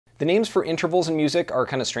The names for intervals in music are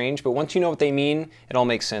kind of strange, but once you know what they mean, it all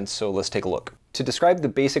makes sense, so let's take a look. To describe the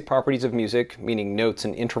basic properties of music, meaning notes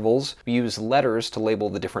and intervals, we use letters to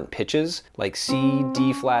label the different pitches, like C,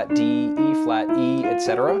 D flat, D, E flat, E,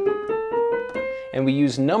 etc. And we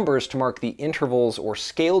use numbers to mark the intervals or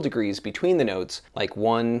scale degrees between the notes, like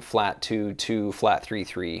 1, flat 2, 2, flat 3,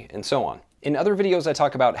 3, and so on. In other videos I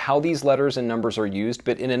talk about how these letters and numbers are used,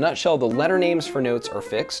 but in a nutshell, the letter names for notes are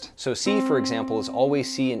fixed. So C, for example, is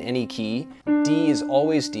always C in any key, D is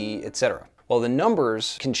always D, etc. While the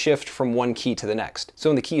numbers can shift from one key to the next. So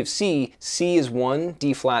in the key of C, C is 1,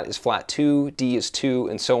 D flat is flat 2, D is 2,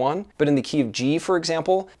 and so on. But in the key of G, for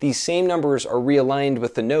example, these same numbers are realigned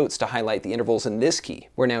with the notes to highlight the intervals in this key,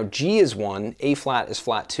 where now G is 1, A flat is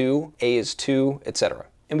flat 2, A is 2, etc.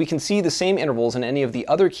 And we can see the same intervals in any of the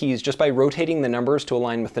other keys just by rotating the numbers to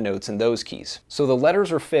align with the notes in those keys. So the letters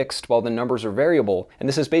are fixed while the numbers are variable, and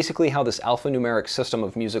this is basically how this alphanumeric system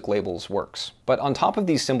of music labels works. But on top of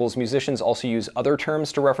these symbols, musicians also use other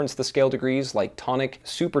terms to reference the scale degrees, like tonic,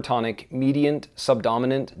 supertonic, mediant,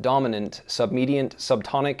 subdominant, dominant, submediant,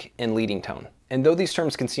 subtonic, and leading tone. And though these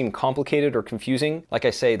terms can seem complicated or confusing, like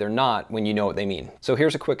I say, they're not when you know what they mean. So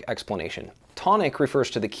here's a quick explanation. Tonic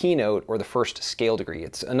refers to the keynote or the first scale degree.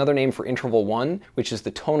 It's another name for interval 1, which is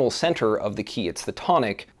the tonal center of the key. It's the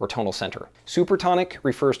tonic or tonal center. Supertonic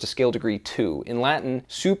refers to scale degree 2. In Latin,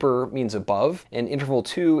 super means above, and interval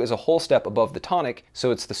 2 is a whole step above the tonic,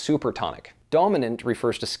 so it's the supertonic. Dominant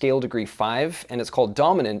refers to scale degree 5, and it's called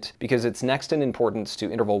dominant because it's next in importance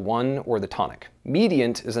to interval 1 or the tonic.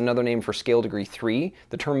 Mediant is another name for scale degree 3.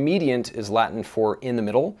 The term mediant is Latin for in the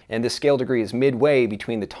middle, and this scale degree is midway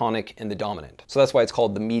between the tonic and the dominant. So that's why it's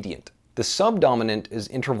called the mediant. The subdominant is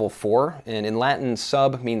interval 4, and in Latin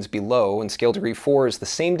sub means below, and scale degree 4 is the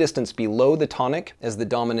same distance below the tonic as the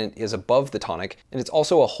dominant is above the tonic, and it's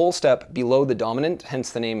also a whole step below the dominant, hence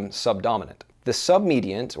the name subdominant. The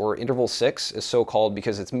submediant, or interval 6, is so called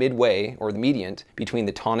because it's midway, or the mediant, between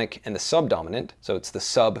the tonic and the subdominant, so it's the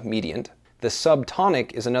submediant. The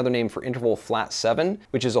subtonic is another name for interval flat 7,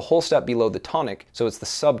 which is a whole step below the tonic, so it's the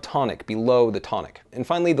subtonic, below the tonic. And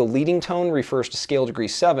finally, the leading tone refers to scale degree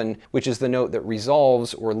 7, which is the note that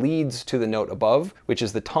resolves or leads to the note above, which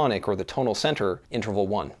is the tonic or the tonal center, interval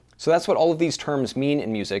 1. So that's what all of these terms mean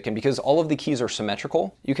in music, and because all of the keys are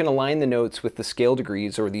symmetrical, you can align the notes with the scale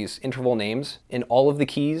degrees or these interval names in all of the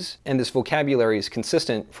keys, and this vocabulary is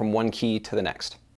consistent from one key to the next.